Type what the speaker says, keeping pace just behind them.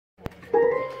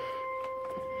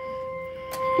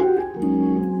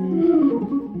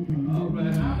All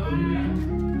right.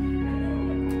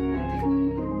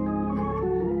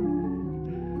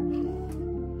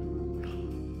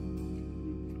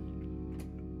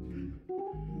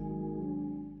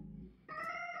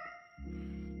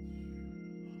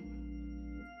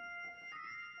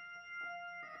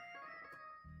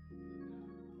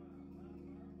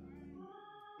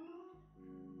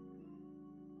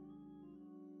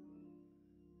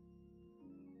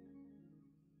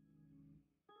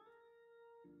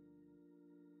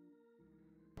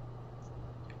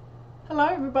 Hello,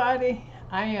 everybody.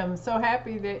 I am so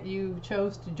happy that you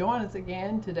chose to join us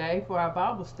again today for our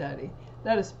Bible study.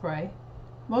 Let us pray.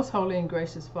 Most holy and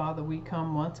gracious Father, we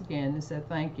come once again to say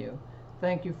thank you.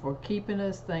 Thank you for keeping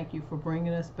us. Thank you for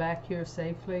bringing us back here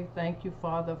safely. Thank you,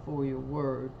 Father, for your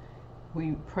word.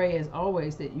 We pray as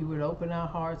always that you would open our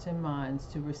hearts and minds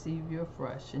to receive your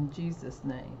fresh. In Jesus'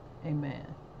 name, amen.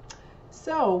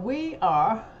 So we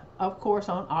are, of course,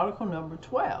 on article number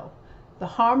 12. The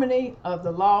harmony of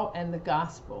the law and the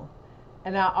gospel.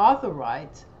 And our author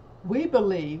writes, we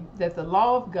believe that the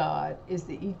law of God is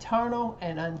the eternal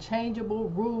and unchangeable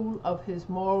rule of his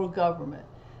moral government,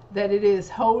 that it is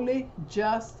holy,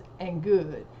 just, and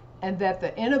good, and that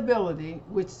the inability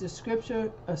which the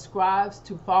scripture ascribes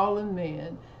to fallen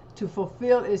men to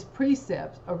fulfill its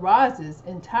precepts arises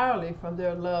entirely from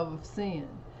their love of sin,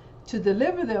 to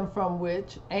deliver them from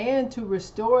which, and to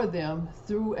restore them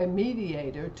through a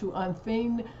mediator to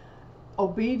unfeigned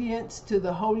obedience to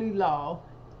the holy law,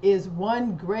 is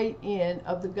one great end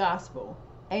of the gospel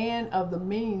and of the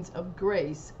means of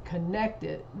grace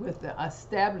connected with the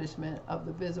establishment of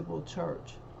the visible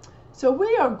church. So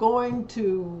we are going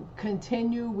to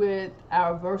continue with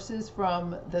our verses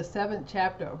from the 7th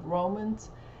chapter of Romans.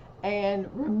 And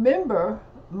remember,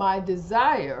 my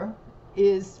desire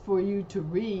is for you to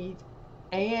read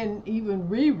and even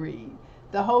reread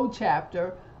the whole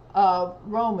chapter of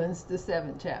Romans, the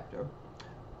 7th chapter.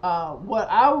 What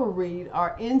I will read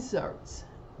are inserts,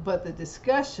 but the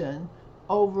discussion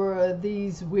over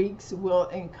these weeks will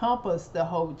encompass the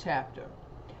whole chapter.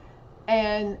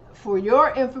 And for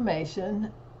your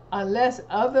information, unless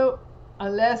otherwise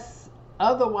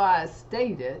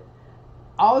stated,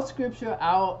 all scripture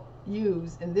I'll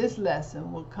use in this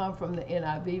lesson will come from the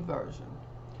NIV version.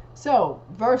 So,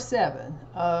 verse 7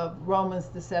 of Romans,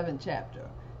 the 7th chapter,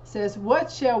 says,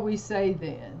 what shall we say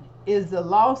then? Is the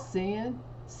law sin?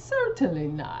 Certainly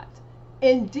not.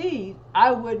 Indeed, I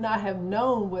would not have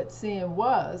known what sin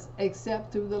was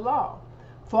except through the law.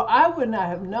 For I would not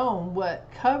have known what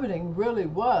coveting really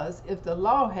was if the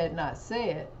law had not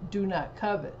said, do not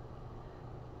covet.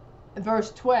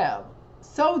 Verse 12,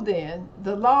 so then,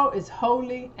 the law is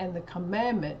holy and the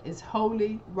commandment is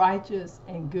holy, righteous,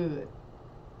 and good.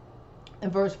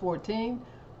 In verse 14,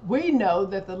 we know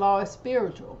that the law is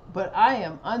spiritual, but I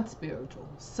am unspiritual,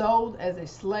 sold as a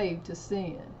slave to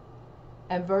sin.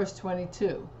 And verse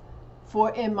 22,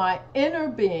 for in my inner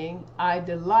being I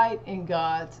delight in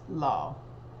God's law.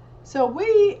 So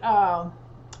we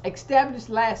established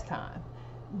last time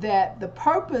that the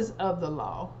purpose of the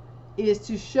law is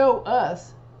to show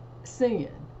us sin.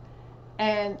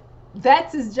 And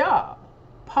that's his job.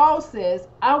 Paul says,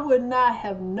 I would not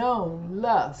have known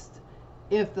lust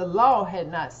if the law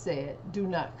had not said, do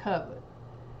not covet.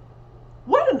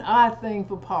 What an odd thing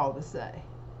for Paul to say,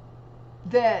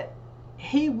 that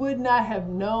he would not have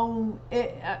known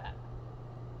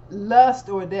lust,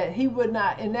 or that he would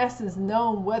not, in essence,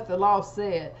 known what the law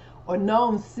said or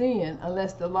known sin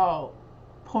unless the law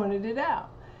pointed it out.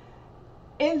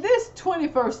 In this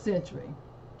 21st century,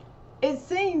 it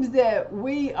seems that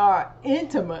we are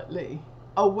intimately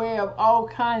aware of all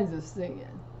kinds of sin.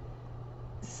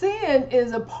 Sin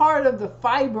is a part of the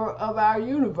fiber of our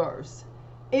universe.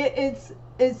 It's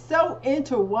so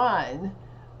intertwined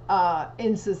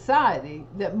in society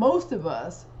that most of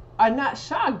us are not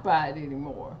shocked by it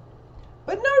anymore.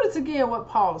 But notice again what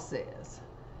Paul says.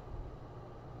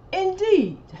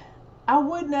 Indeed, I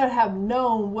would not have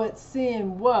known what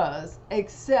sin was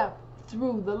except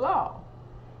through the law.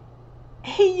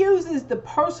 He uses the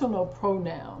personal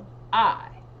pronoun I.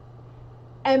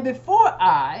 And before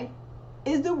I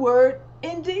is the word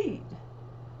indeed.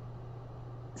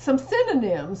 Some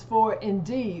synonyms for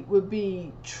indeed would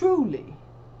be truly,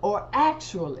 or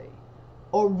actually,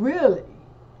 or really,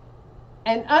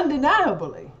 and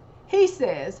undeniably. He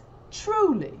says,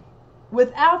 truly,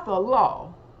 without the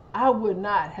law, I would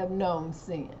not have known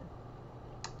sin.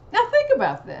 Now think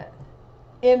about that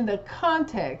in the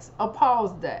context of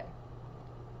Paul's day.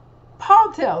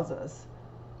 Paul tells us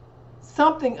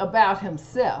something about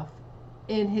himself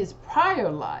in his prior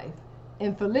life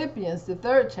in Philippians, the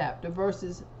 3rd chapter,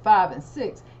 verses 5 and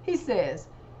 6. He says,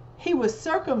 he was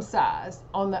circumcised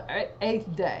on the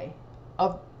 8th day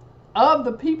of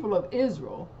the people of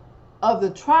Israel, of the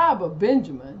tribe of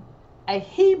Benjamin, a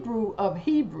Hebrew of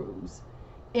Hebrews,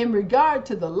 in regard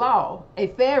to the law, a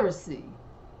Pharisee,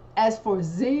 as for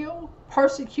zeal,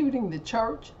 persecuting the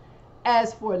church,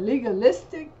 as for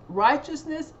legalistic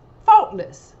righteousness,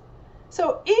 faultless.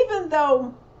 So even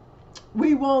though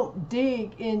we won't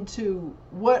dig into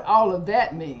what all of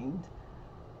that means,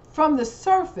 from the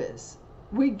surface,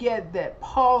 we get that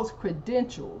Paul's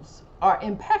credentials are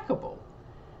impeccable.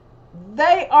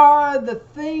 They are the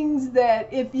things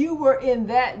that if you were in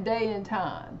that day and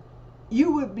time,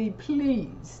 you would be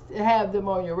pleased to have them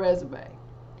on your resume.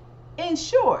 In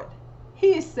short,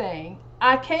 he is saying,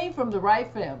 I came from the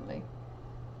right family.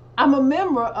 I'm a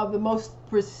member of the most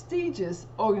prestigious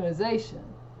organization,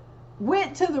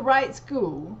 went to the right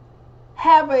school,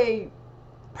 have a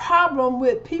problem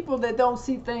with people that don't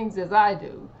see things as I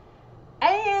do,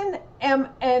 and am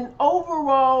an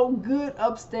overall good,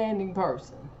 upstanding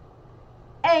person.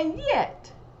 And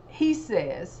yet, he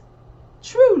says,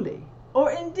 truly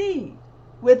or indeed,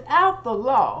 without the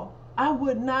law, I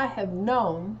would not have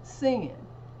known sin.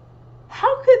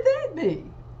 How could that be?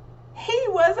 He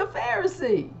was a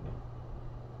Pharisee.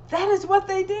 That is what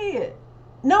they did.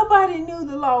 Nobody knew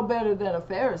the law better than a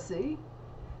Pharisee.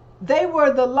 They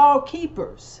were the law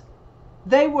keepers.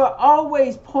 They were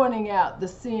always pointing out the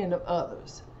sin of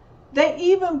others. They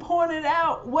even pointed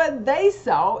out what they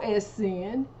saw as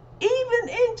sin, even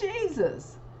in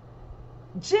Jesus.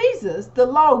 Jesus, the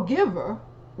lawgiver,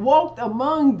 walked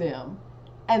among them,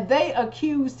 and they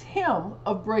accused him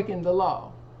of breaking the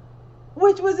law,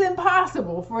 which was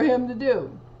impossible for him to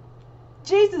do.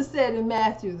 Jesus said in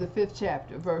Matthew, the 5th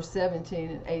chapter, verse 17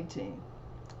 and 18,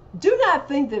 do not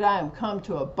think that I am come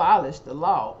to abolish the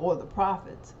law or the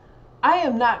prophets. I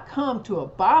am not come to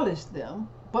abolish them,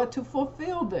 but to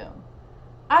fulfill them.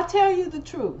 I tell you the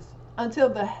truth,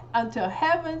 until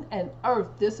heaven and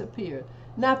earth disappear,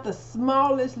 not the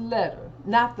smallest letter,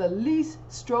 not the least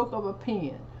stroke of a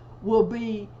pen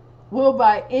will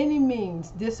by any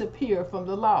means disappear from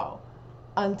the law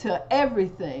until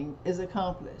everything is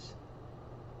accomplished.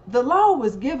 The law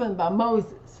was given by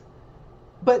Moses,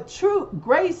 but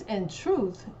grace and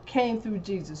truth came through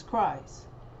Jesus Christ.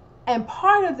 And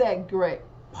part of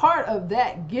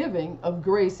that giving of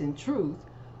grace and truth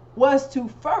was to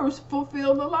first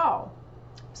fulfill the law.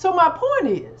 So my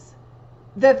point is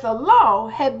that the law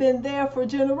had been there for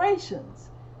generations,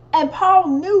 and Paul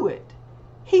knew it.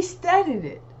 He studied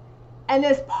it, and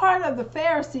as part of the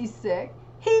Pharisee sect,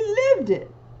 he lived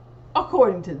it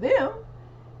according to them.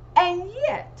 And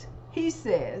yet, he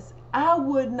says, I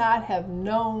would not have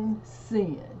known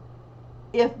sin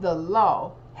if the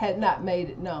law had not made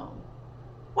it known.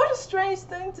 What a strange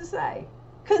thing to say,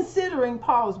 considering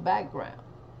Paul's background.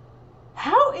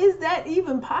 How is that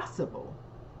even possible?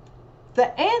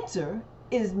 The answer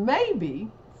is maybe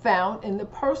found in the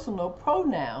personal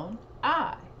pronoun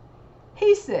I.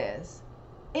 He says,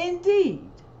 indeed,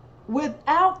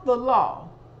 without the law,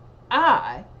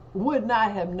 I would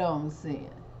not have known sin.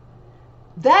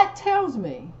 That tells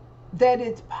me that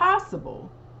it's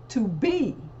possible to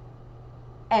be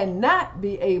and not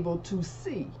be able to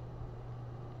see,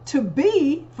 to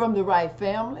be from the right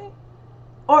family,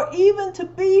 or even to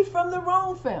be from the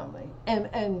wrong family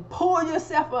and pull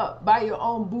yourself up by your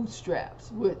own bootstraps,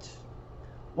 which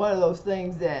one of those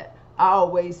things that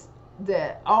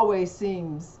always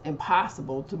seems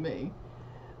impossible to me.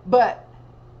 But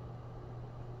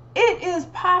it is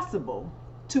possible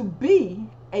to be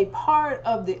a part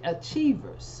of the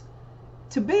achievers,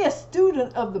 to be a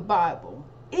student of the Bible,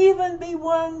 even be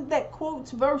one that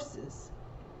quotes verses,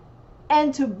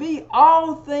 and to be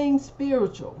all things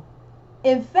spiritual.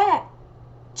 In fact,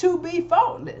 to be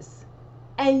faultless,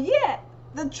 and yet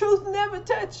the truth never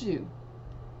touched you.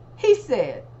 He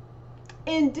said,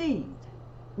 indeed,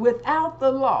 without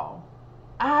the law,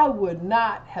 I would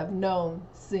not have known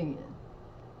sin.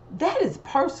 That is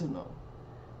personal.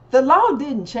 The law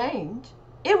didn't change.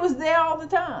 It was there all the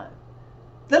time.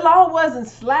 The law wasn't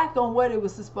slack on what it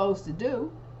was supposed to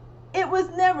do. It was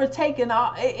never taken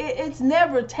off. It's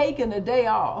never taken a day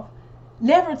off,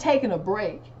 never taken a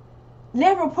break,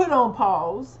 never put on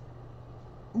pause,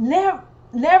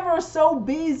 never so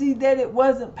busy that it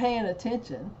wasn't paying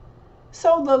attention.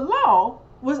 So the law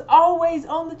was always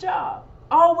on the job,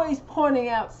 always pointing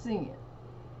out sin.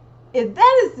 If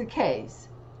that is the case,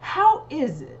 how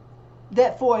is it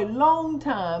that for a long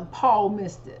time Paul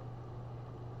missed it?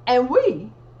 And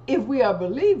we, if we are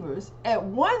believers, at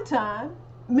one time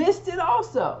missed it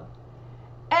also.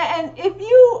 And if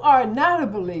you are not a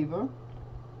believer,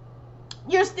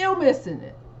 you're still missing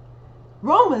it.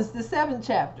 Romans, the 7th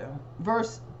chapter,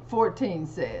 verse 14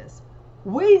 says,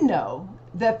 "We know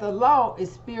that the law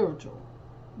is spiritual,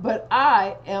 but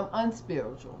I am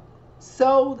unspiritual,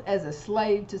 sold as a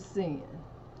slave to sin."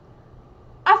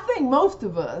 I think most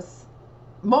of us,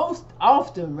 most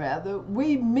often rather,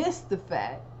 we miss the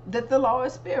fact that the law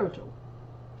is spiritual.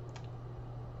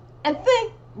 And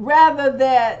think rather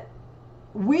that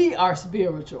we are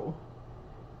spiritual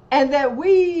and that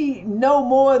we know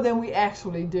more than we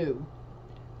actually do.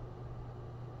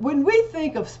 When we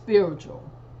think of spiritual,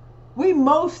 we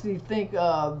mostly think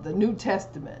of the New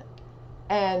Testament.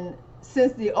 And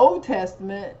since the Old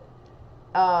Testament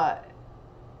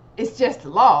it's just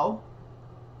law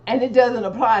and it doesn't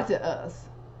apply to us.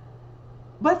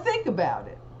 But think about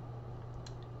it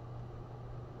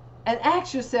and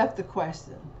ask yourself the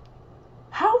question,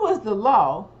 how was the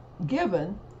law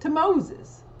given to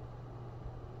Moses?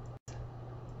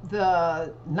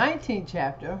 The 19th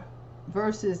chapter,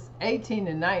 verses 18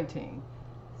 and 19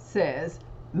 says,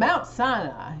 "Mount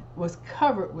Sinai was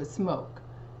covered with smoke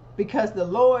because the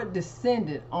Lord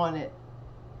descended on it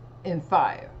in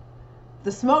fire.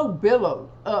 The smoke billowed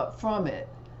up from it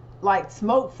like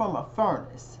smoke from a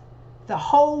furnace. The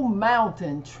whole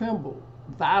mountain trembled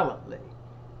violently,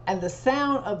 and the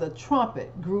sound of the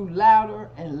trumpet grew louder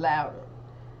and louder."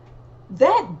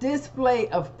 That display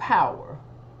of power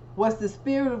was the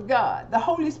Spirit of God, the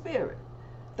Holy Spirit.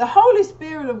 The Holy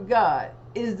Spirit of God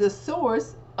is the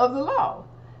source of the law.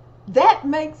 That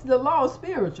makes the law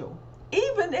spiritual,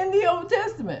 even in the Old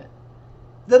Testament.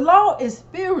 The law is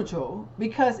spiritual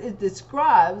because it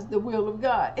describes the will of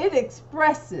God. It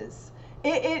expresses,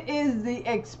 it is the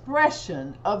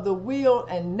expression of the will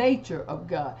and nature of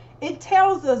God. It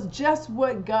tells us just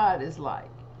what God is like.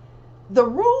 The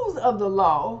rules of the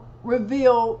law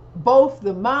reveal both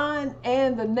the mind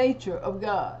and the nature of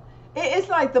God. It's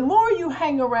like the more you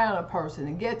hang around a person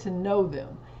and get to know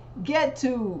them, get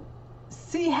to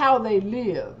see how they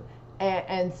live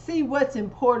and see what's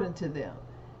important to them,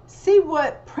 see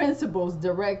what principles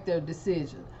direct their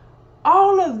decisions.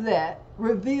 All of that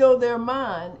reveal their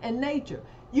mind and nature.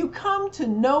 You come to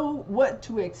know what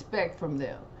to expect from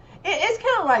them. It's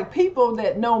kind of like people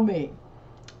that know me,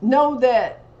 know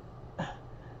that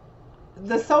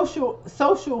the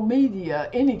social media,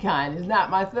 any kind, is not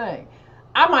my thing.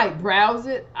 I might browse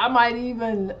it. I might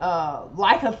even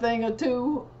like a thing or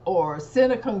two, or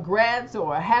send a congrats,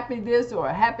 or a happy this, or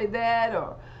a happy that,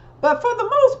 but for the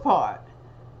most part,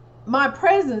 my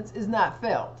presence is not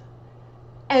felt.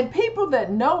 And people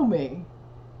that know me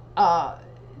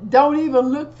don't even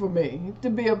look for me to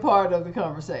be a part of the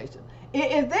conversation.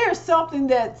 If there's something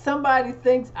that somebody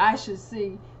thinks I should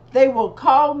see, they will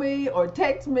call me or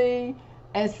text me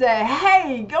and say,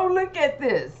 "Hey, go look at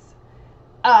this."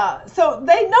 So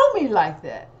they know me like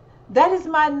that. That is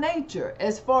my nature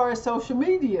as far as social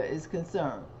media is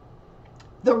concerned.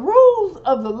 The rules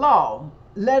of the law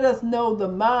let us know the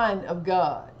mind of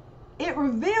God. It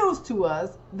reveals to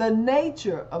us the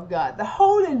nature of God, the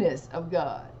holiness of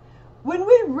God. When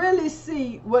we really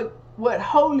see what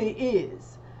holy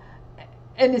is,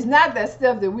 and it's not that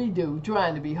stuff that we do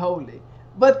trying to be holy,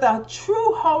 but the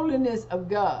true holiness of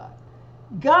God.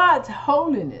 God's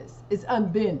holiness is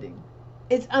unbending,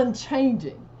 it's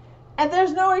unchanging, and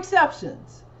there's no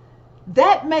exceptions.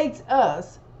 That makes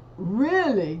us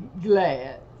really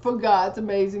glad for God's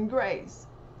amazing grace.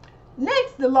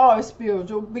 Next, the law is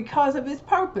spiritual because of its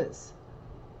purpose.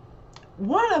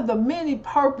 One of the many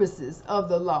purposes of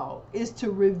the law is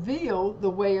to reveal the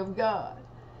way of God,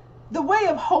 the way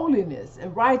of holiness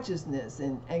and righteousness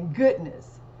and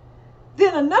goodness.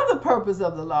 Then another purpose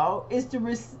of the law is to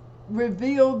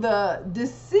reveal the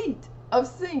deceit of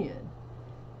sin.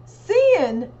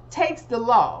 Sin takes the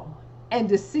law and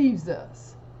deceives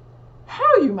us.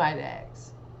 How, you might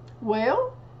ask?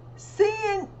 Well,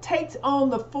 sin takes on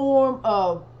the form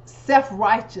of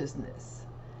self-righteousness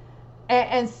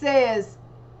and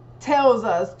tells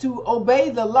us to obey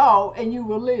the law and you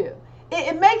will live.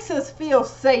 It makes us feel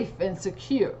safe and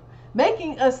secure,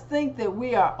 making us think that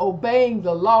we are obeying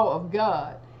the law of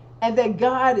God and that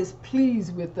God is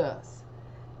pleased with us.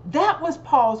 That was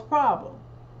Paul's problem.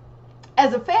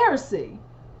 As a Pharisee,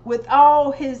 with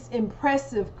all his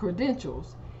impressive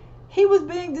credentials, he was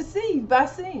being deceived by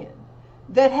sin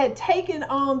that had taken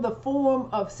on the form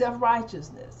of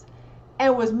self-righteousness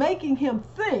and was making him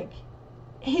think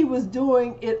he was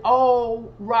doing it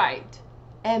all right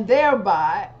and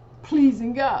thereby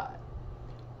pleasing God.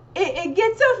 It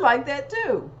gets us like that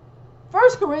too.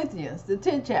 1 Corinthians, the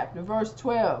 10th chapter, verse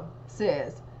 12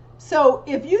 says, "So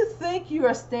if you think you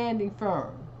are standing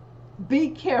firm, be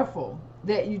careful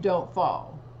that you don't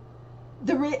fall."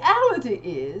 The reality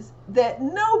is that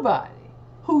nobody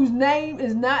whose name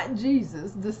is not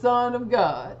Jesus, the Son of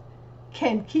God,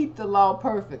 can keep the law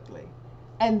perfectly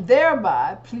and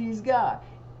thereby please God.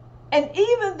 And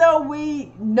even though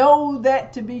we know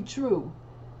that to be true,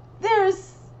 there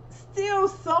is still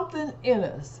something in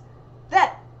us.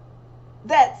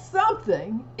 That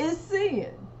something is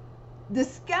sin,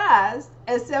 disguised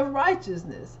as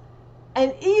self-righteousness.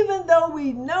 And even though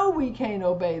we know we can't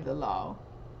obey the law,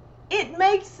 it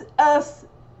makes us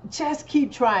just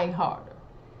keep trying harder.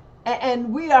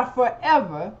 And we are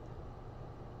forever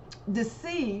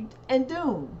deceived and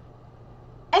doomed.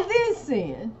 And then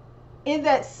sin, in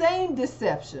that same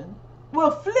deception,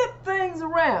 will flip things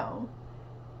around.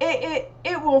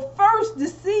 It will first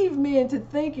deceive me into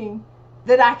thinking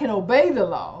that I can obey the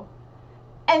law.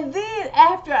 And then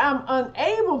after I'm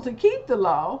unable to keep the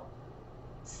law,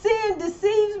 sin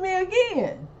deceives me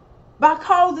again by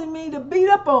causing me to beat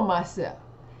up on myself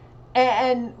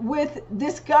and with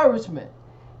discouragement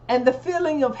and the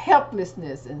feeling of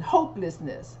helplessness and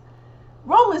hopelessness.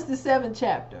 Romans the 7th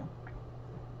chapter,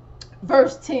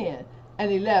 verse 10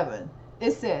 and 11,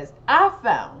 it says, I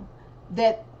found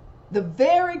that the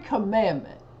very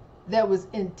commandment that was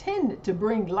intended to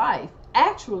bring life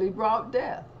actually brought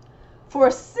death. For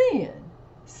sin,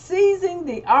 seizing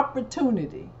the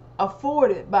opportunity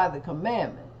afforded by the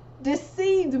commandment,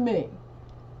 deceived me,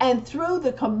 and through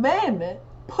the commandment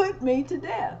put me to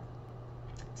death.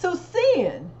 So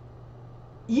sin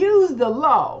used the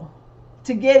law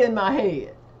to get in my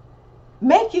head,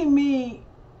 making me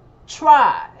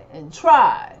try and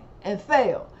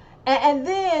fail. And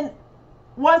then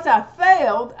once I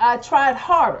failed, I tried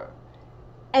harder,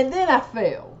 and then I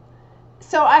failed.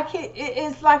 So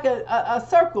it's like a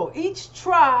circle. Each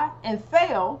try and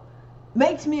fail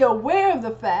makes me aware of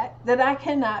the fact that I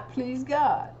cannot please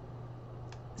God.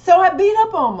 So I beat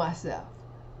up on myself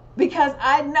because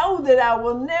I know that I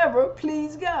will never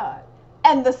please God.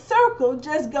 And the circle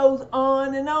just goes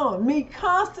on and on. Me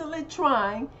constantly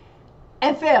trying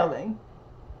and failing.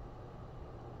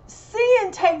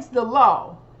 Sin takes the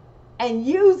law and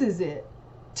uses it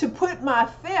to put my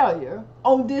failure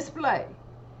on display.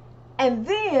 And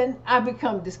then I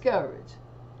become discouraged.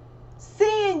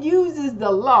 Sin uses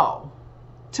the law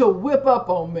to whip up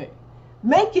on me,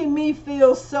 making me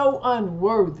feel so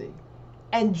unworthy,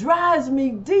 and drives me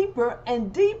deeper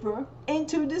and deeper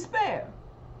into despair.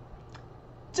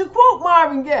 To quote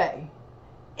Marvin Gaye,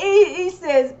 he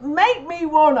says, make me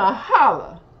want to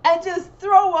holler and just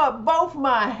throw up both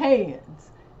my hands.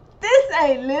 This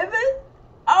ain't living.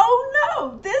 Oh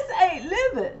no, this ain't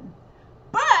living.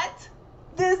 But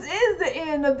this is the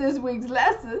end of this week's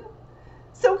lesson.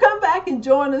 So come back and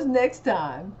join us next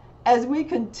time as we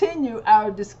continue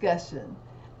our discussion.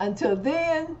 Until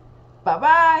then,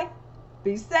 bye-bye.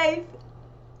 Be safe.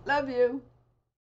 Love you.